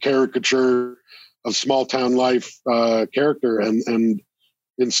pigeonholed caricature of small town life character, and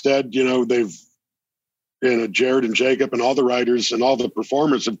instead, they've Jared and Jacob and all the writers and all the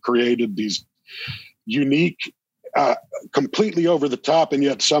performers have created these unique, completely over the top and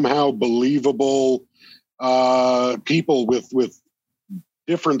yet somehow believable people with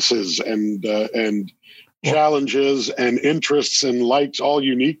differences and challenges and interests and likes, all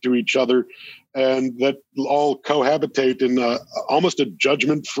unique to each other, and that all cohabitate in almost a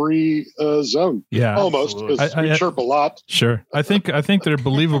judgment-free zone. Yeah, almost, because we chirp a lot. Sure, I think they're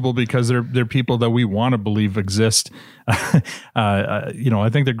believable because they're people that we want to believe exist. I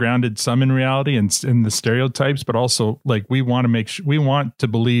think they're grounded some in reality and in the stereotypes, but also like we want to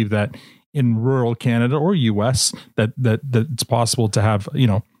believe that in rural Canada or U.S. that it's possible to have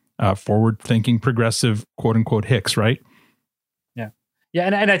forward-thinking, progressive, quote-unquote hicks, right? Yeah,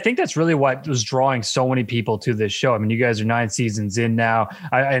 and I think that's really what was drawing so many people to this show. I mean, you guys are 9 seasons in now.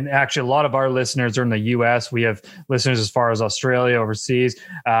 And actually, a lot of our listeners are in the U.S. We have listeners as far as Australia, overseas.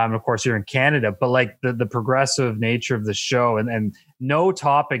 And of course, you're in Canada. But like the progressive nature of the show, and no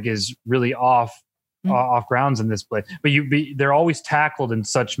topic is really off grounds in this place. But they're always tackled in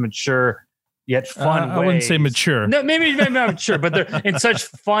such mature yet fun ways. I wouldn't say mature. No, maybe not mature, but they're in such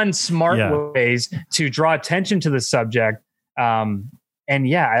fun, smart ways to draw attention to the subject. And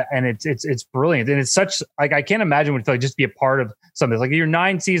it's brilliant. And it's such, like, I can't imagine what it felt like just to be a part of something. Like, you're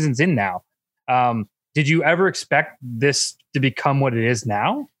 9 seasons in now. Did you ever expect this to become what it is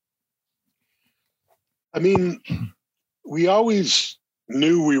now? I mean, we always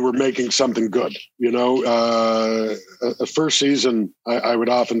knew we were making something good. The first season, I would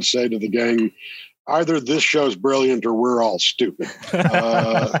often say to the gang, either this show's brilliant or we're all stupid.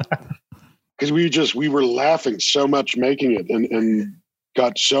 Because we were laughing so much making it and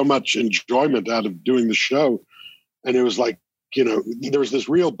got so much enjoyment out of doing the show. And it was like, there was this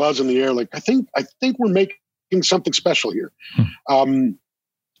real buzz in the air. Like, I think we're making something special here.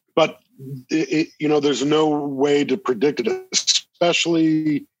 But there's no way to predict it,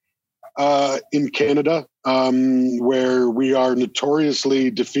 especially in Canada, where we are notoriously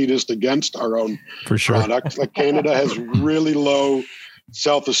defeatist against our own product. Like, Canada has really low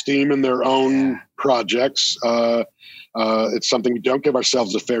self-esteem in their own projects. It's something we don't give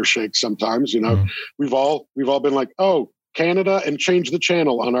ourselves a fair shake sometimes. We've all been like, oh, Canada, and change the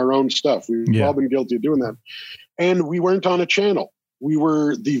channel on our own stuff. We've all been guilty of doing that. And we weren't on a channel. We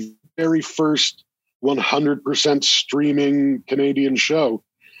were the very first 100% streaming Canadian show,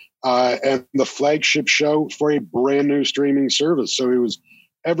 and the flagship show for a brand new streaming service. So it was,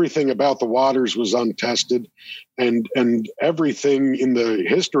 everything about the waters was untested, and everything in the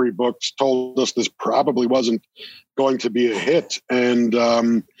history books told us this probably wasn't going to be a hit. And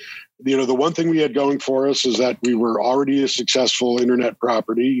the one thing we had going for us is that we were already a successful internet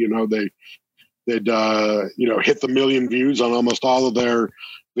property. They'd hit the 1 million views on almost all of their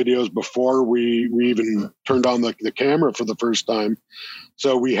videos before we even turned on the camera for the first time.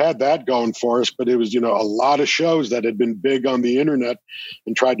 So we had that going for us, but it was, a lot of shows that had been big on the internet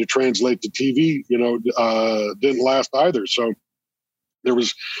and tried to translate to TV, didn't last either. So there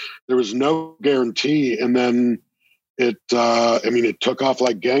was no guarantee. And then it took off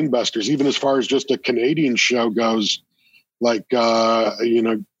like gangbusters, even as far as just a Canadian show goes. Like,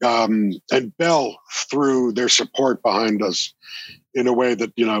 and Bell threw their support behind us in a way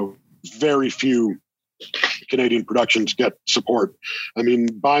that, very few Canadian productions get support. I mean,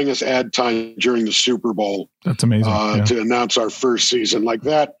 buying us ad time during the Super Bowl. That's amazing. To announce our first season like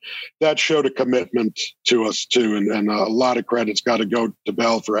that showed a commitment to us too. And a lot of credit's got to go to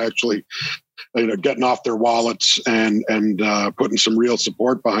Bell for actually, getting off their wallets and putting some real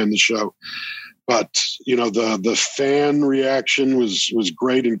support behind the show. But, the fan reaction was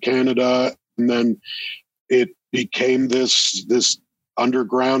great in Canada. And then it became this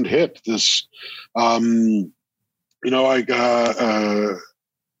underground hit. This, I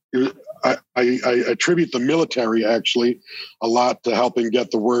attribute the military actually a lot to helping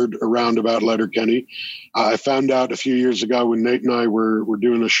get the word around about Letterkenny. I found out a few years ago when Nate and I were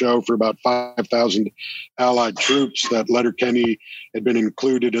doing a show for about 5,000 Allied troops that Letterkenny had been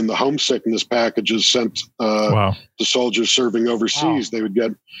included in the homesickness packages sent to soldiers serving overseas. Wow. They would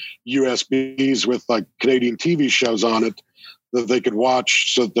get USBs with like Canadian TV shows on it that they could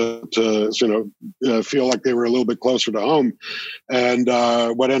watch so to feel like they were a little bit closer to home. And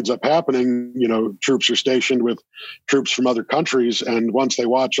what ends up happening, troops are stationed with troops from other countries. And once they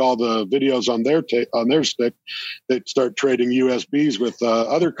watch all the videos on their stick, they start trading USBs with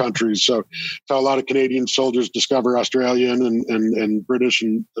other countries. So a lot of Canadian soldiers discover Australian and British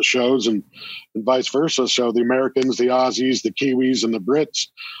and the shows and vice versa. So the Americans, the Aussies, the Kiwis, and the Brits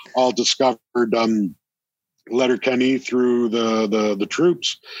all discovered Letterkenny through the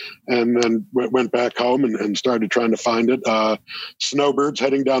troops, and then went back home and started trying to find it. Snowbirds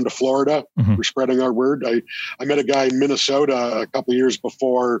heading down to Florida. Mm-hmm. We're spreading our word. I met a guy in Minnesota a couple of years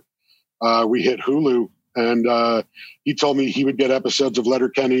before we hit Hulu, and he told me he would get episodes of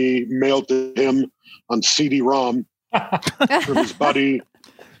Letterkenny mailed to him on CD-ROM from his buddy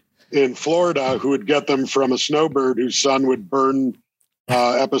in Florida, who would get them from a snowbird whose son would burn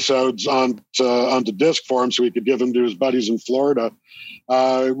episodes onto disc for him so he could give them to his buddies in Florida.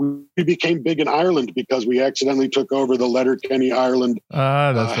 We became big in Ireland because we accidentally took over the Letterkenny Ireland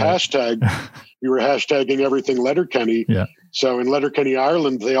hashtag. We were hashtagging everything Letterkenny. Yeah. So in Letterkenny,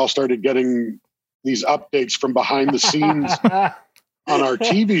 Ireland, they all started getting these updates from behind the scenes on our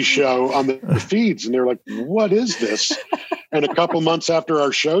TV show on the feeds. And they're like, what is this? And a couple months after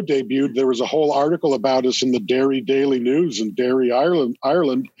our show debuted, there was a whole article about us in the Derry Daily News in Derry, Ireland.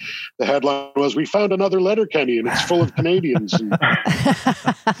 The headline was, "We found another Letterkenny, and it's full of Canadians."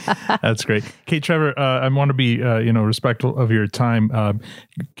 That's great. Kate, Trevor, I want to be respectful of your time.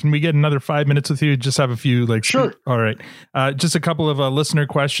 Can we get another 5 minutes with you? Just have a few Sure. All right. Just a couple of listener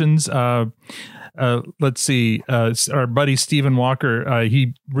questions. Let's see. Our buddy Stephen Walker,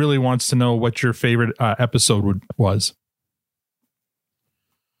 he really wants to know what your favorite episode was.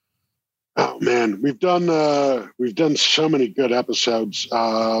 Oh man, we've done so many good episodes.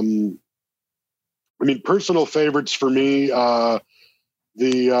 Personal favorites for me, the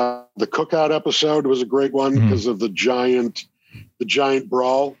cookout episode was a great one because of the giant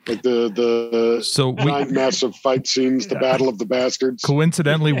brawl, like the giant massive fight scenes, the Battle of the Bastards.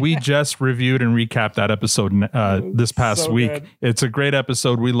 Coincidentally, we just reviewed and recapped that episode this past week. Good. It's a great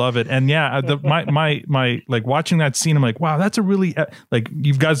episode. We love it. And yeah, my like watching that scene, I'm like, wow, that's a really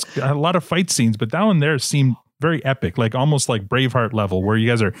you guys got a lot of fight scenes, but that one there seemed very epic, like almost like Braveheart level, where you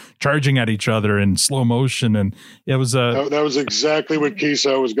guys are charging at each other in slow motion, and it was that was exactly what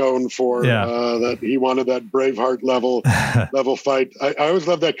Kiso was going for. Yeah, that he wanted that Braveheart level fight. I always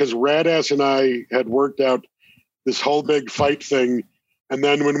love that because Radass and I had worked out this whole big fight thing, and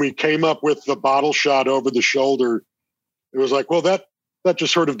then when we came up with the bottle shot over the shoulder, it was like, well, that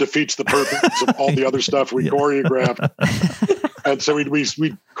just sort of defeats the purpose of all the other stuff we choreographed. And so we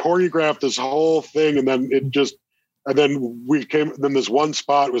choreographed this whole thing, and then then this one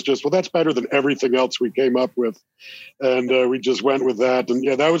spot was just, well, that's better than everything else we came up with. And we just went with that. And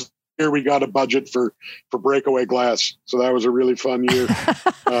yeah, that was the year we got a budget for breakaway glass. So that was a really fun year.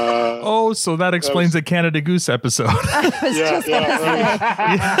 So that explains the Canada Goose episode. You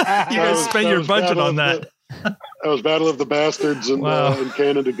guys spent your budget on that. That was Battle of the Bastards and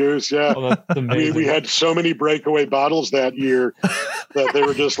Canada Goose. Yeah, we had so many breakaway bottles that year that they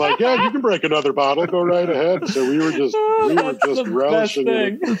were just like, "Yeah, you can break another bottle. Go right ahead." So we were just relishing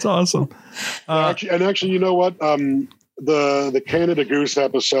it. That's awesome. Actually, you know what? The Canada Goose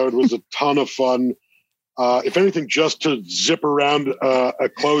episode was a ton of fun. If anything, just to zip around a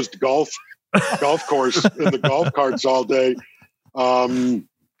closed golf course in the golf carts all day.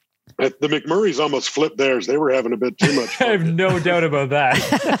 The McMurrays almost flipped theirs. They were having a bit too much fun. I have no doubt about that.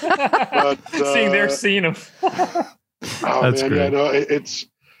 But, seeing their scene of... Oh, That's man, great. yeah, no, it's,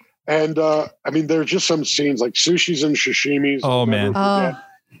 and I mean, there's just some scenes like sushis and sashimis. Oh, man.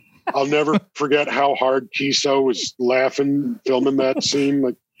 I'll never forget how hard Kiso was laughing filming that scene.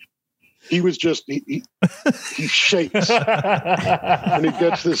 Like, he was just he shakes and he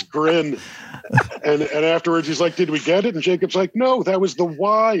gets this grin, and afterwards he's like, "Did we get it?" And Jacob's like, "No, that was the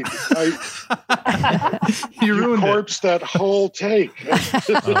wide. You ruined corpsed that whole take."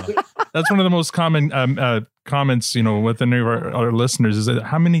 That's one of the most common comments, with any of our listeners is that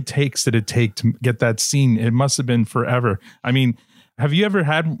how many takes did it take to get that scene? It must have been forever. I mean, have you ever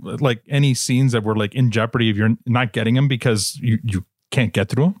had like any scenes that were like in jeopardy if you're not getting them because you can't get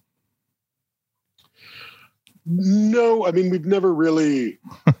through them? No, I mean, we've never really.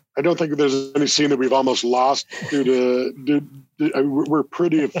 I don't think there's any scene that we've almost lost due to. We're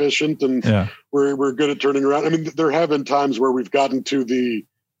pretty efficient and we're good at turning around. I mean, there have been times where we've gotten to the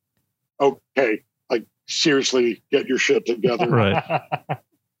okay, like seriously, get your shit together, right,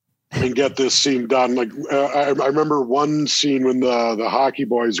 and get this scene done. Like I remember one scene when the hockey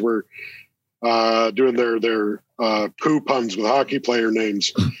boys were doing their poo puns with hockey player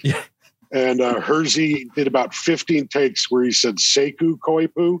names. Yeah. And Hersey did about 15 takes where he said Seku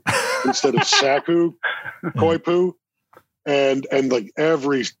Koipu instead of Saku Koipu. And like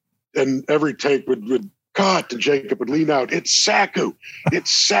every take would cut and Jacob would lean out. It's Saku, not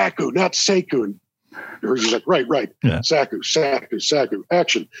Seku. And Hersey's like, right. Yeah. Saku,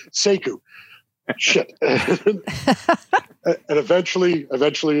 action, Seku. Shit. And eventually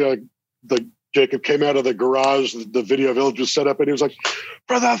the Jacob came out of the garage, the video village was set up, and he was like,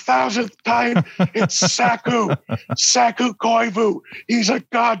 for the 1,000th time, it's Saku Koivu. He's a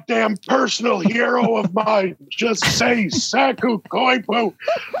goddamn personal hero of mine. Just say Saku Koivu.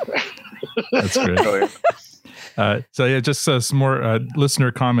 That's great. So yeah, just some more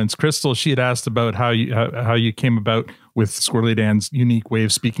listener comments. Crystal, she had asked about how you came about with Squirrely Dan's unique way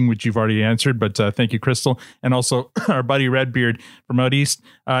of speaking, which you've already answered. But thank you, Crystal, and also our buddy Redbeard from out east.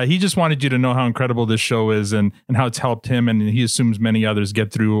 He just wanted you to know how incredible this show is and how it's helped him, and he assumes many others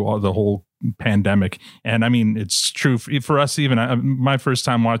get through the whole pandemic. And I mean, it's true for us. Even my first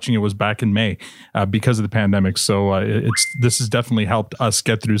time watching it was back in May because of the pandemic. So this has definitely helped us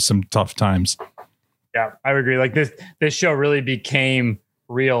get through some tough times. Yeah, I would agree. Like this show really became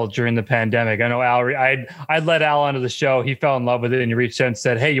real during the pandemic. I know Al, I'd let Al onto the show. He fell in love with it and he reached out and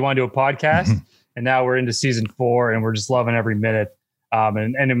said, "Hey, you want to do a podcast?" Mm-hmm. And now we're into season 4 and we're just loving every minute.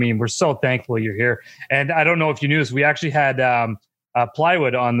 And I mean, we're so thankful you're here. And I don't know if you knew this, we actually had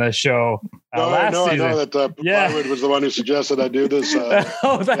Plywood on the show last season. I know that Plywood was the one who suggested I do this.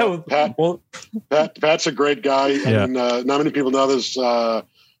 Pat's a great guy. Yeah. I mean, not many people know this.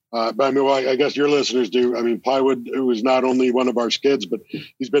 But I mean, well, I guess your listeners do. I mean, Plywood, who is not only one of our skids, but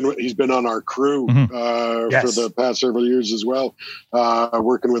he's been on our crew for the past several years as well,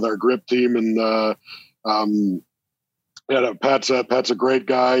 working with our grip team. And Pat's a great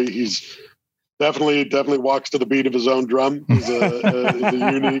guy. He's definitely walks to the beat of his own drum. He's a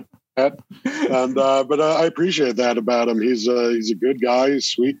unique Pat, and but I appreciate that about him. He's a good guy,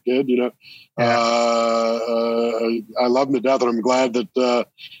 sweet kid. I love him to death, and I'm glad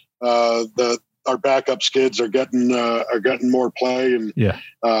that our backup skids are getting more play and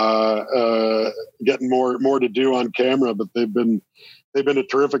getting more to do on camera. But they've been a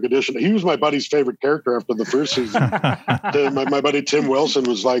terrific addition. He was my buddy's favorite character after the first season. My buddy Tim Wilson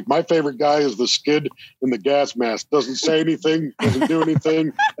was like, my favorite guy is the skid in the gas mask. Doesn't say anything, doesn't do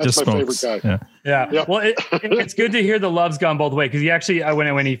anything. That's just my smokes. favorite guy. Yeah. Yep. Well, it's good to hear the love's gone both ways. Because he actually,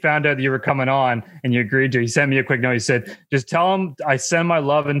 when he found out that you were coming on and you agreed to, he sent me a quick note. He said, just tell him I send my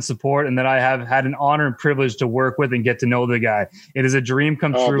love and support and that I have had an honor and privilege to work with and get to know the guy. It is a dream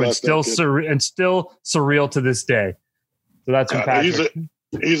come true and still surreal to this day. So that's from Patrick.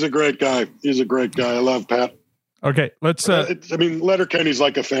 He's a great guy. I love Pat. Okay, let's. Letterkenny's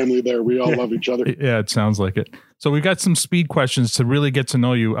like a family there. We all love each other. Yeah, it sounds like it. So we've got some speed questions to really get to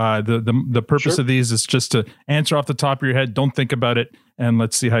know you. The purpose of these is just to answer off the top of your head. Don't think about it, and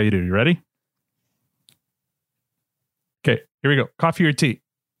let's see how you do. You ready? Okay, here we go. Coffee or tea?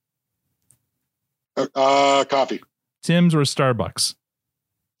 Coffee. Tim's or Starbucks?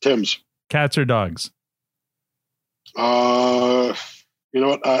 Tim's. Cats or dogs? You know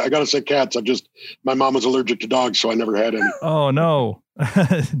what? I gotta say cats. My mom was allergic to dogs, so I never had any. Oh no!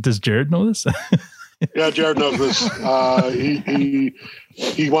 Does Jared know this? Yeah, Jared knows this.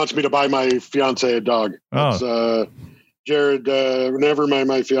 He wants me to buy my fiance a dog. Jared, whenever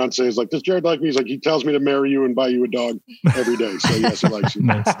my fiance is like, does Jared like me? He's like, he tells me to marry you and buy you a dog every day. So yes, he likes you.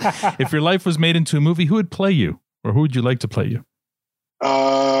 Nice. If your life was made into a movie, who would play you, or who would you like to play you?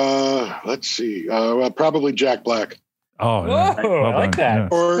 Let's see. Probably Jack Black. Oh, yeah. Whoa, I like that.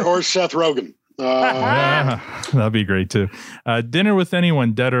 Yeah. Or Seth Rogen. Yeah, that'd be great too. Dinner with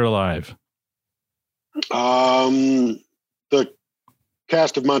anyone, dead or alive? The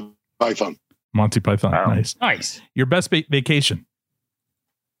cast of Monty Python. Monty Python. Wow. Nice. Your best vacation?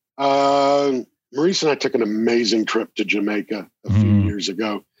 Maurice and I took an amazing trip to Jamaica a few years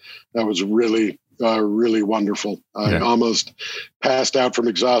ago. That was really, really wonderful. I almost passed out from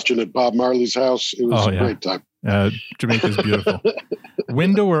exhaustion at Bob Marley's house. It was a great time. Jamaica's beautiful.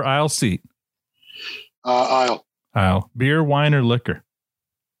 Window or aisle seat? Aisle. Beer, wine, or liquor?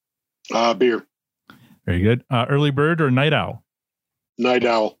 Beer. Very good. Early bird or night owl? Night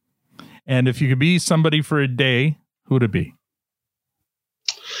owl. And if you could be somebody for a day, who would it be?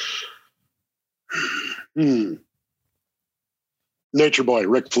 Nature Boy,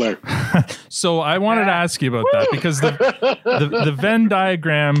 Ric Flair. So I wanted to ask you about that because the Venn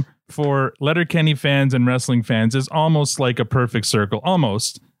diagram for Letterkenny fans and wrestling fans is almost like a perfect circle.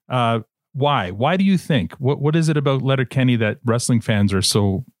 Almost. Why? Why do you think? What is it about Letterkenny that wrestling fans are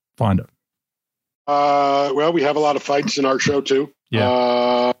so fond of? Well, we have a lot of fights in our show too.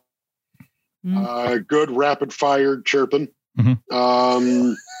 Yeah. Good rapid fire chirping.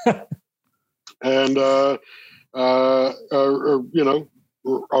 Mm-hmm. And you know,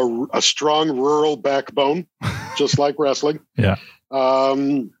 a strong rural backbone, just like wrestling. Yeah.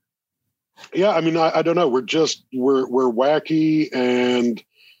 Yeah. I mean, I don't know. We're wacky and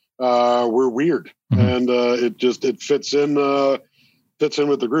we're weird, and it fits in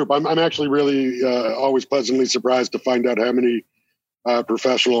with the group. I'm actually really always pleasantly surprised to find out how many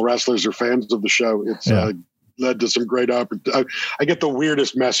professional wrestlers are fans of the show. It's led to some great opportunities. I get the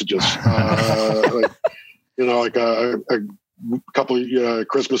weirdest messages. Like a couple of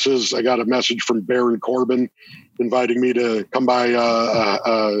Christmases, I got a message from Baron Corbin inviting me to come by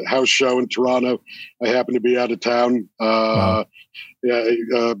a house show in Toronto. I happened to be out of town. Back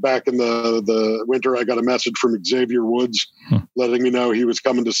in the winter, I got a message from Xavier Woods letting me know he was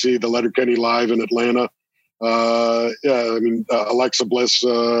coming to see the Letterkenny live in Atlanta. Alexa Bliss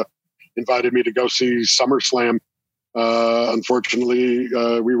invited me to go see SummerSlam. Unfortunately,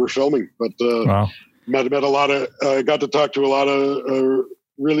 we were filming, but met a lot of got to talk to a lot of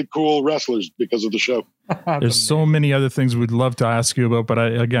really cool wrestlers because of the show. There's so many other things we'd love to ask you about, but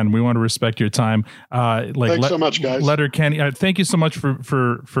we want to respect your time. Thanks so much, guys. Letterkenny, thank you so much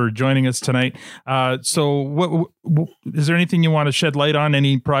for joining us tonight. So what is there anything you want to shed light on?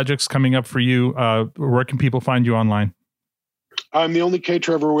 Any projects coming up for you? Where can people find you online? I'm the only K.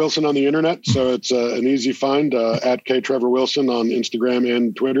 Trevor Wilson on the internet, so it's an easy find at K. Trevor Wilson on Instagram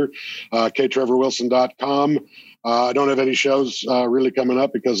and Twitter, ktrevorwilson.com. I don't have any shows really coming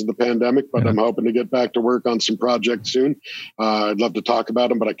up because of the pandemic, but I'm hoping to get back to work on some projects soon. I'd love to talk about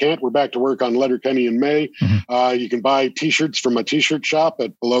them, but I can't. We're back to work on Letterkenny in May. You can buy T-shirts from my T-shirt shop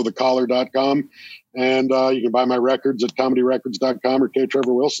at belowthecollar.com. And you can buy my records at comedyrecords.com or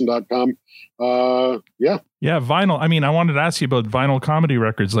ktrevorwilson.com. Yeah, vinyl. I mean, I wanted to ask you about vinyl comedy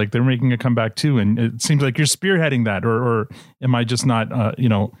records. Like they're making a comeback too, and it seems like you're spearheading that, or am I just not?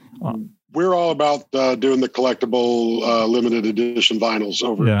 We're all about doing the collectible limited edition vinyls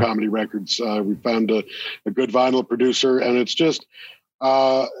over at Comedy Records. We found a good vinyl producer, and it's just.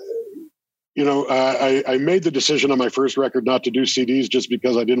 I made the decision on my first record not to do CDs just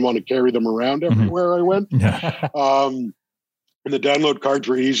because I didn't want to carry them around everywhere I went. And the download cards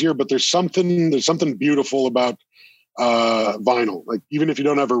were easier, but there's something beautiful about vinyl. Like even if you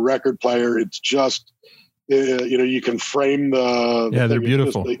don't have a record player, it's just you can frame the they're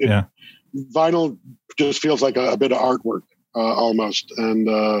beautiful. Vinyl just feels like a bit of artwork almost,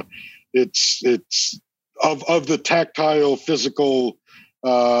 and it's of the tactile physical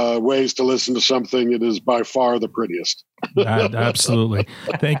ways to listen to something, it is by far the prettiest. Absolutely.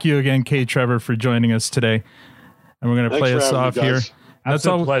 Thank you again, K. Trevor, for joining us today. And we're going to play us off here. That's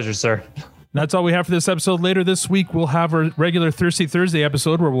a pleasure, sir. That's all we have for this episode. Later this week, we'll have our regular Thirsty Thursday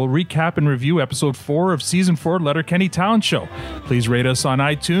episode where we'll recap and review episode 4 of season 4 Letterkenny Talent Show. Please rate us on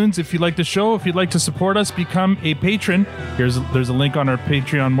iTunes. If you like the show, if you'd like to support us, become a patron. There's a link on our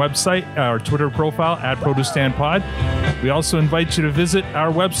Patreon website, our Twitter profile at ProduceStandPod. We also invite you to visit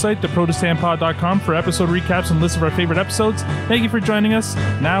our website, theprodustandpod.com, for episode recaps and lists of our favorite episodes. Thank you for joining us.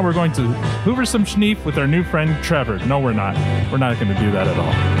 Now we're going to hoover some schneef with our new friend Trevor. No, we're not. We're not going to do that at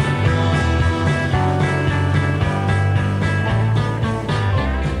all.